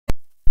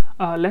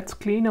Let's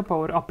clean up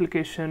our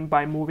application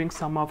by moving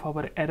some of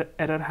our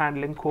error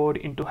handling code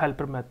into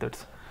helper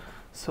methods.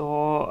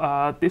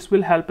 So this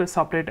will help us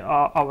separate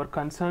our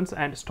concerns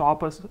and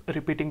stop us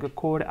repeating the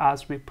code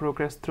as we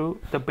progress through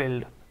the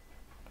build.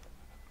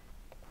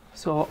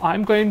 So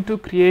I'm going to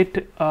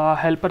create a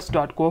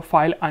helpers.go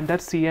file under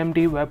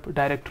cmd web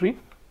directory.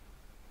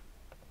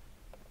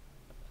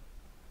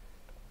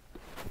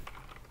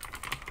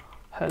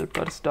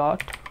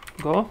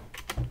 Helpers.go.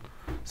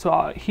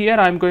 So here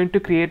I'm going to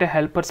create a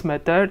helpers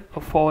method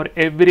for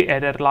every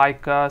error,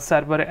 like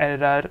server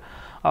error,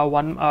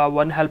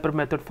 one helper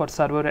method for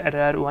server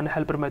error, one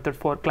helper method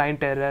for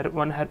client error,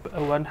 one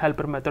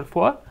helper method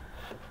for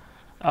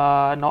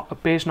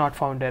page not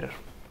found error.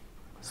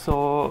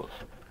 So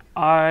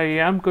I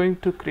am going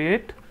to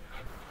create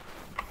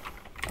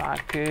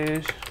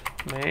package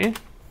main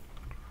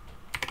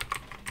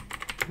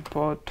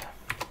import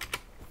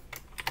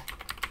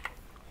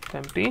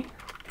empty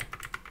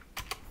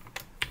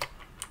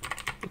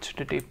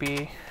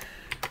http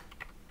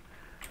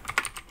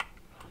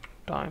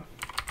time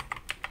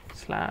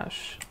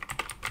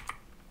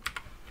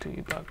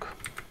 /debug.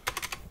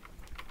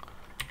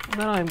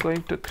 Then I'm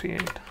going to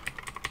create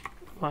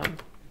one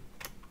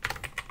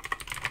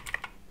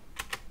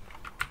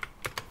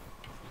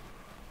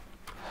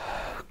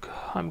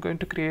I'm going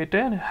to create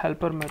a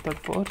helper method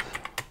for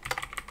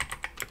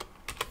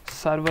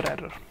server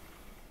error.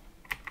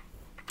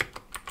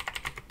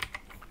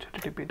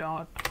 http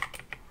dot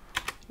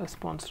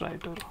response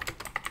writer.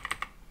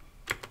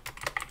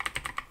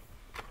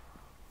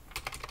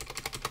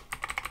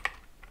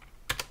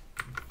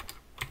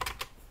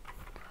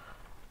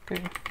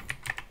 Okay.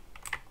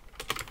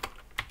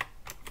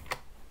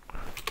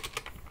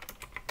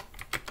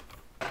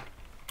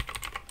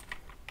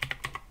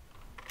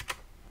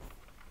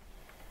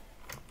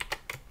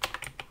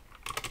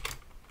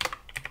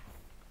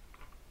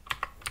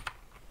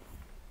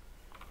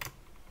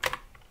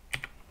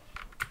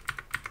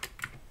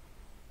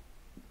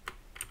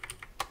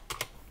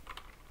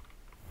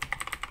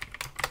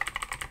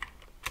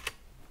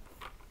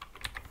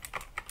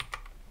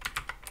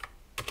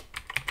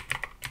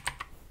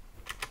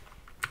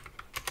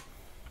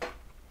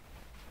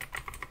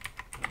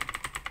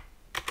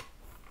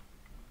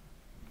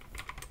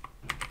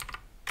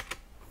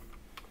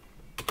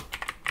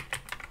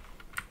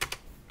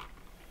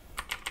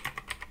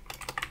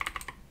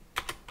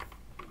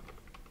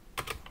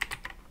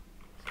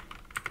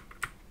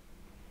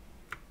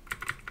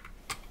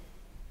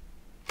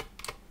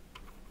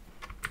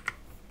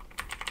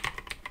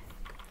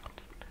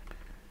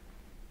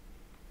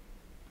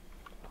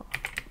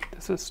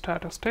 This is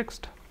status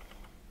text.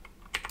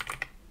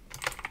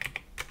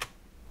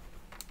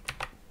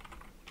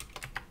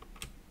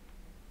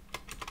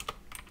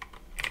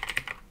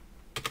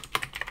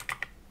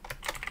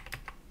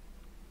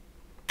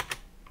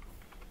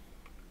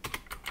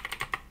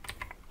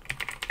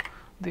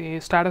 The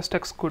status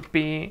text could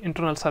be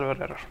internal server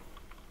error.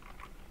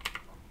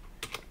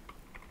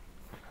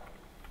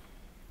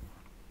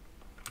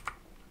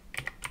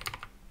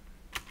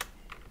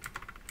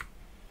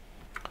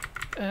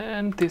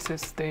 And this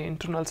is the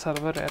internal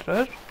server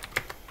error.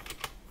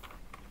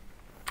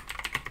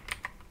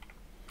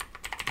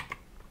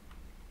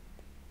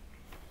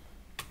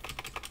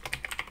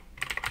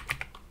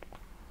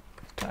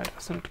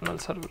 Status internal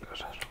server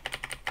error.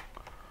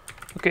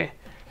 Okay,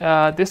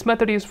 this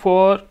method is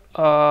for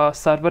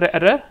server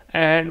error,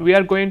 and we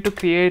are going to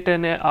create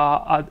an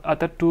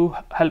other two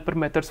helper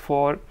methods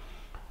for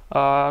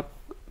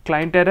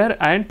client error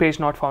and page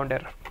not found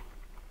error.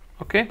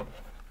 Okay.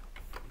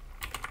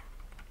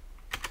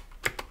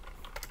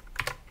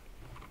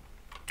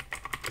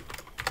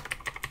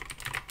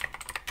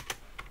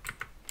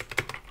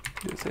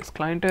 This is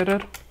client error.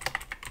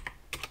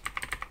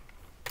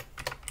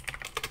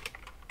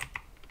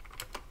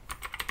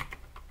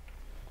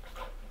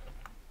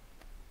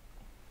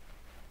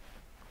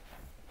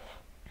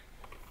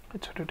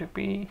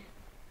 HTTP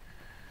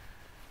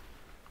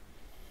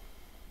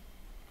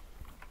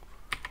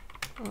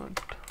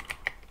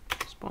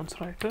response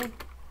writer.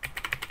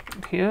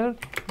 And here,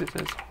 this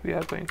is we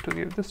are going to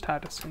give the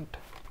status int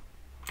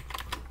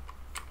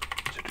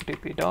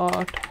http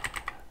dot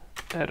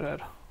error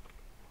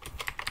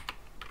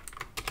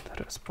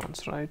the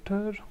response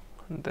writer,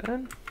 and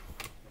then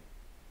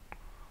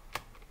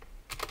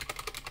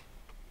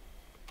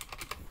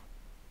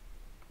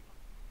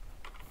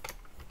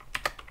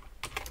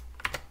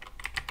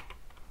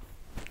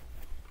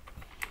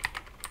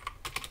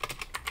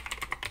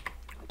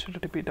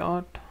http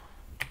dot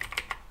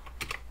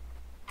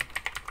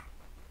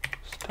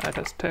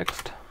status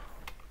text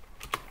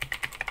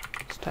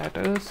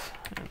status,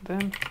 and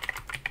then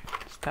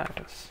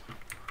status.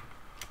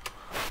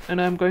 And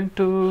I'm going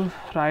to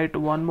write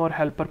one more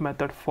helper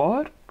method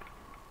for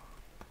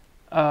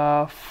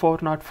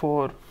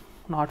 404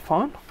 not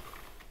found.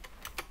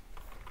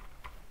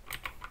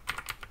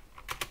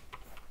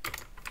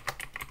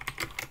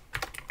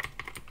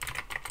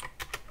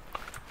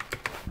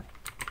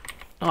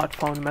 Not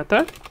found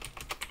method.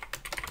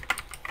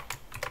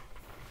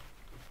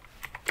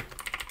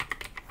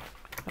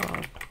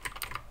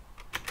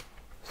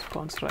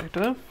 response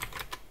writer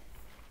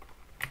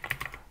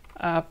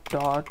app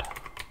dot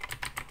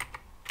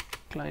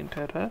client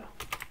error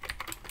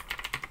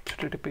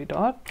http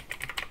dot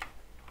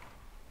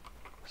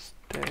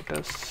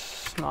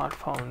status not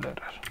found error.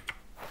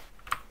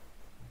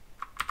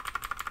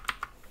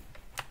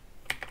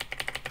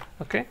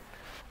 Okay.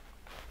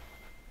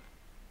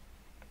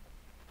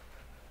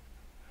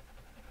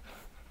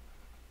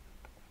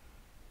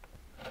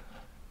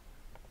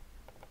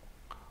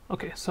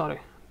 Okay, sorry,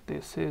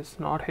 this is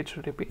not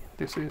HTTP,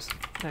 this is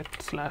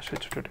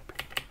net/HTTP.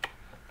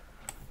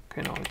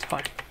 Okay, now it's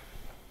fine.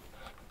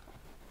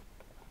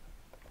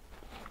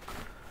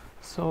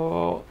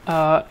 So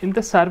in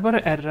the server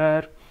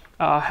error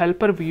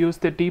helper, we use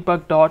the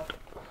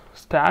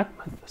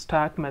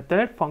debug.stack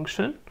method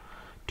function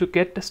to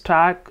get the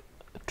stack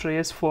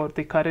trace for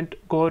the current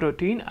go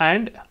routine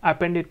and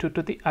append it to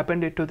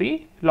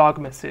the log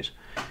message.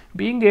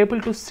 Being able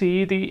to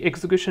see the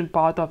execution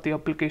path of the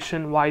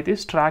application, why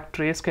this stack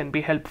trace can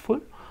be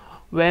helpful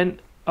when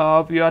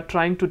we are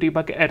trying to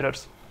debug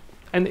errors.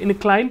 And in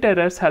client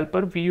errors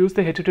helper, we use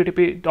the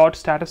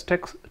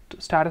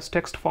http.status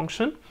text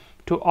function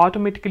to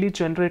automatically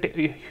generate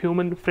a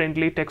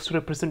human-friendly text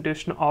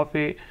representation of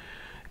a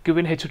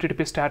given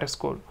HTTP status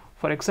code.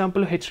 For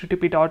example,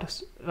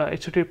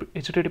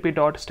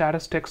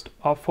 http.status text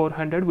of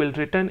 400 will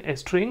return a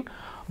string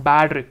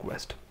bad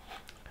request.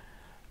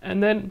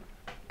 And then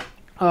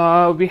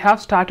we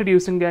have started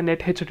using a net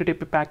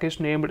HTTP package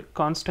named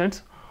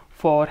constants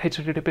for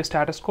HTTP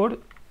status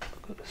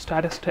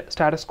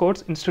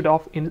codes instead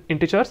of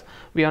integers.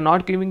 We are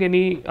not giving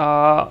any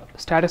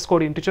status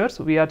code integers.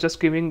 We are just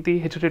giving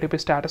the HTTP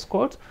status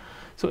codes.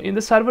 So in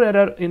the server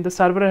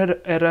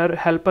error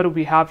helper,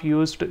 we have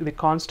used the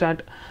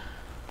constant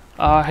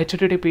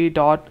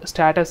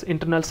http.status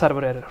internal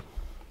server error.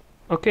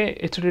 Okay,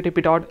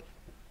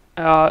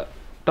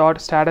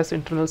 http.status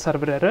internal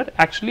server error.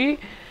 Actually,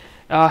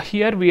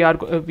 here we are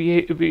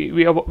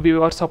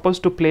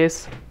supposed to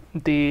place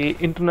the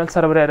internal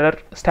server error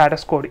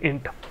status code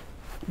int,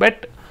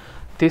 but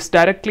this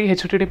directly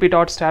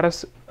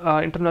http.status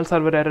internal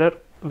server error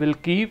will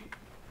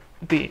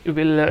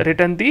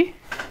return the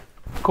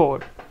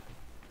code.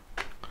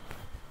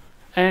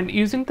 And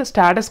using the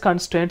status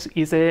constants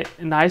is a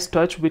nice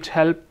touch which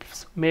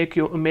helps make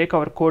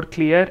our code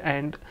clear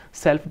and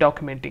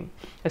self-documenting,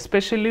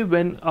 especially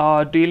when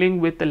dealing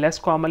with the less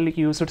commonly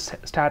used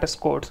status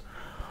codes.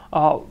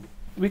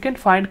 We can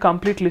find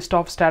complete list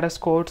of status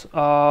codes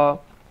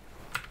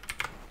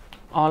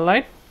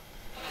online.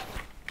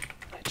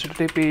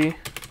 HTTP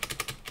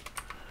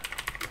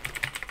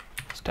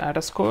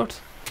status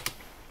codes.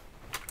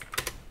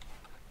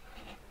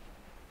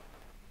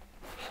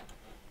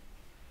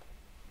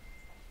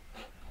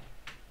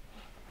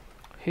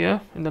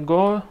 Here in the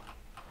Go,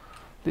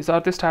 these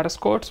are the status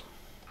codes.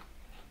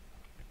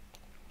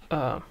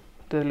 The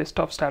list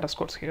of status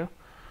codes here,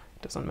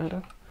 doesn't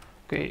matter.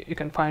 Okay, you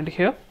can find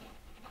here.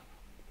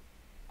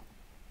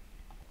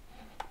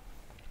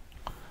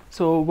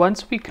 So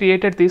once we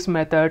created these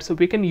methods,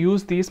 we can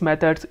use these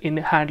methods in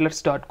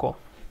handlers.go.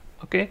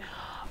 Okay,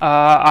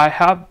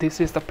 this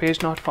is the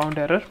page not found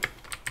error,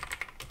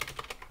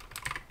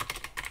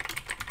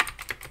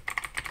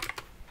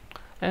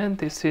 and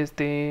this is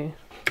the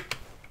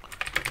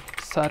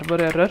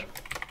server error,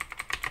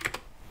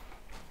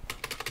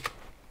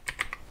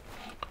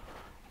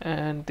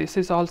 and this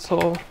is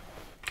also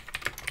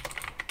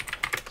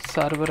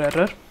server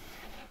error.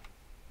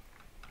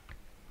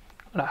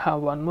 I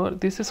have one more.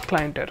 This is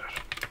client error.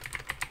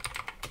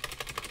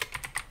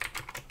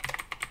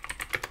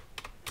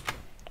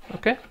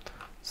 Okay,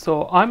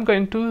 so I'm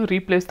going to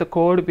replace the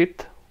code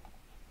with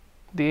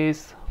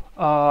these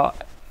error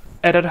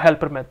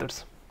helper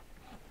methods.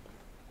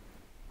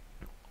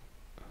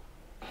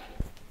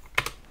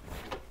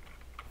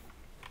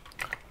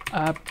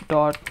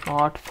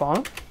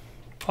 app.notFound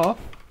of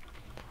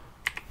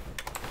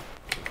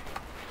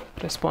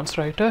response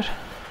writer,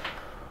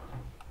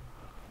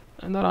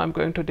 and then I'm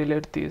going to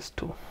delete these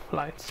two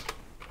lines.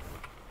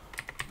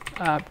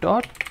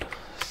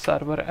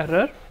 app.server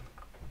error.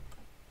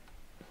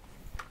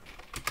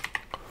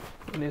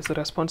 One is the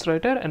response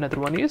writer, another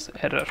one is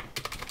error.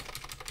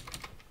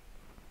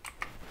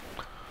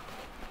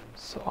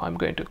 So I'm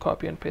going to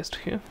copy and paste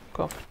here,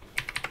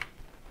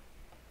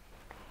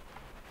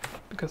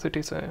 because it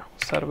is a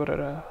server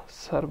error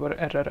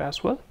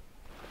as well.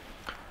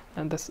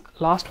 And this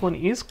last one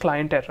is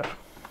client error.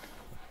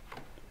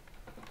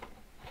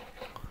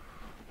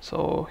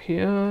 So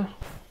here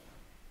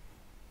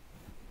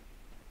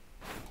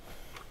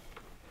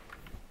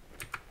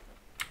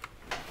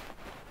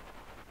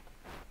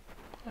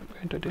I'm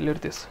going to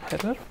delete this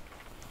error,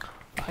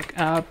 like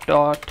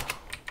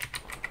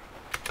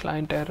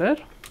app.client error,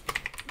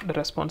 the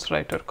response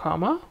writer,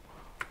 comma,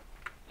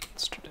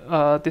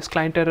 this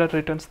client error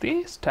returns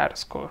the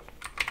status code,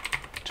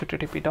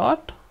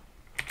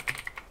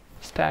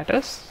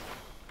 http.status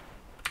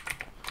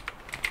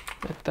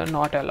method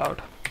not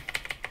allowed.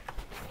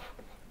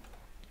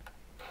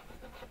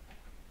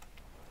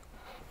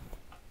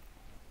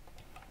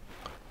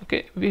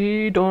 Okay,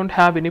 we don't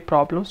have any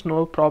problems,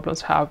 no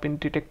problems have been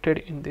detected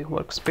in the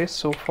workspace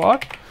so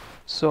far.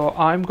 So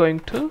I'm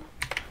going to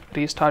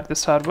restart the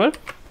server.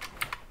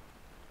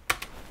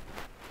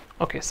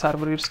 Okay,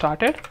 server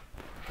restarted,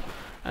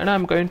 and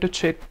I'm going to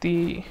check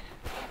the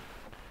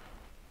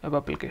web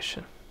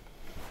application.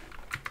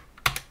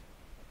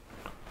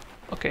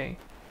 Okay,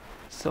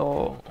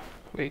 so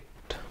wait,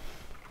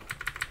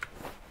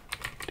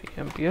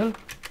 tmpl.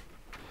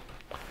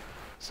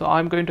 So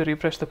I'm going to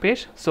refresh the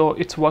page. So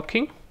it's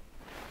working.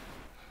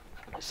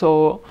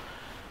 So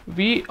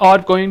we are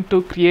going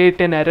to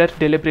create an error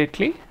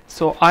deliberately.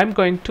 So I'm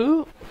going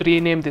to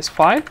rename this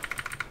file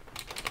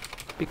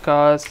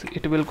because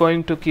it will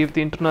going to give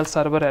the internal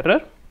server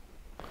error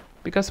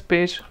because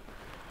page,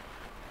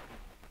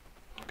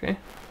 okay,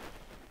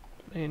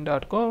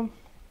 main.go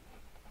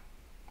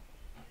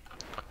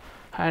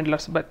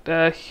handlers,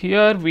 but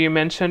here we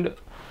mentioned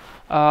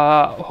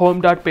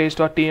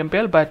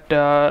home.page.tmpl, but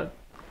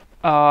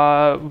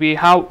we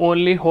have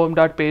only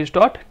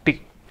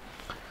home.page.t.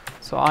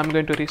 So I'm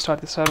going to restart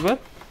the server.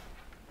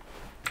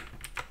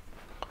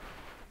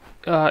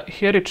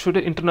 Here it should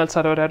internal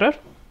server error.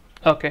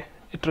 Okay,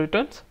 it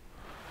returns,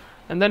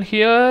 and then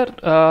here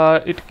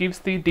it gives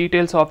the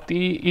details of the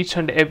each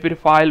and every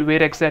file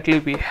where exactly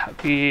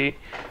we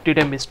did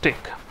a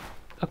mistake.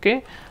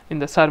 Okay, in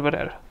the server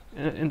error,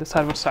 in the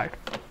server side.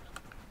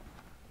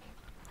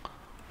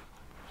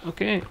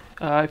 Okay,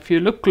 if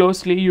you look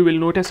closely, you will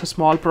notice a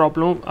small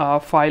problem.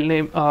 File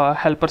name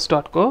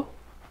helpers.go.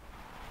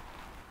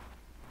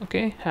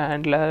 Okay,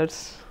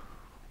 handlers.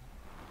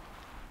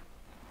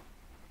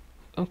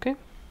 Okay,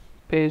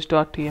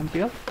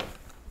 page.tmpl.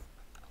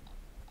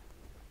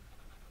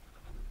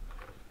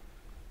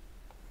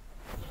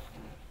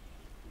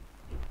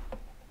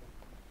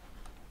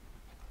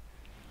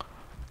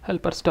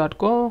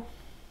 helpers.go.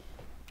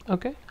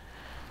 Okay,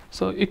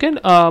 so you can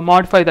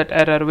modify that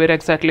error where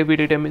exactly we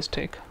did a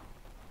mistake.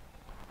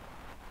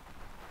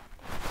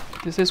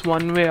 This is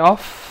one way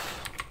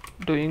of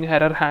doing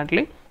error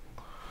handling.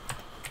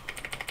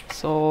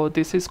 So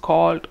this is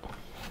called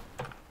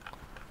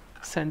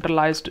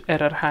centralized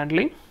error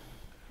handling.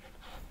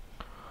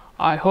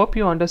 I hope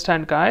you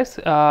understand, guys.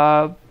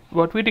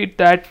 What we did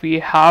that we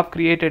have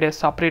created a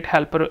separate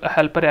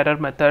helper error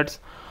methods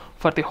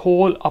for the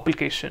whole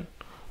application.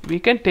 We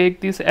can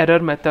take these error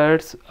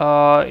methods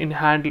in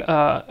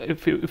handle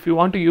if you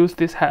want to use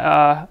this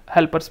error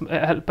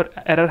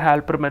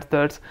helper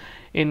methods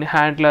in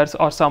handlers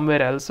or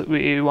somewhere else.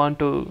 We want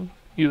to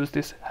use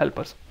these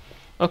helpers.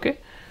 Okay,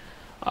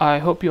 I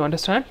hope you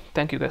understand.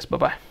 Thank you, guys. Bye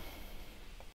bye.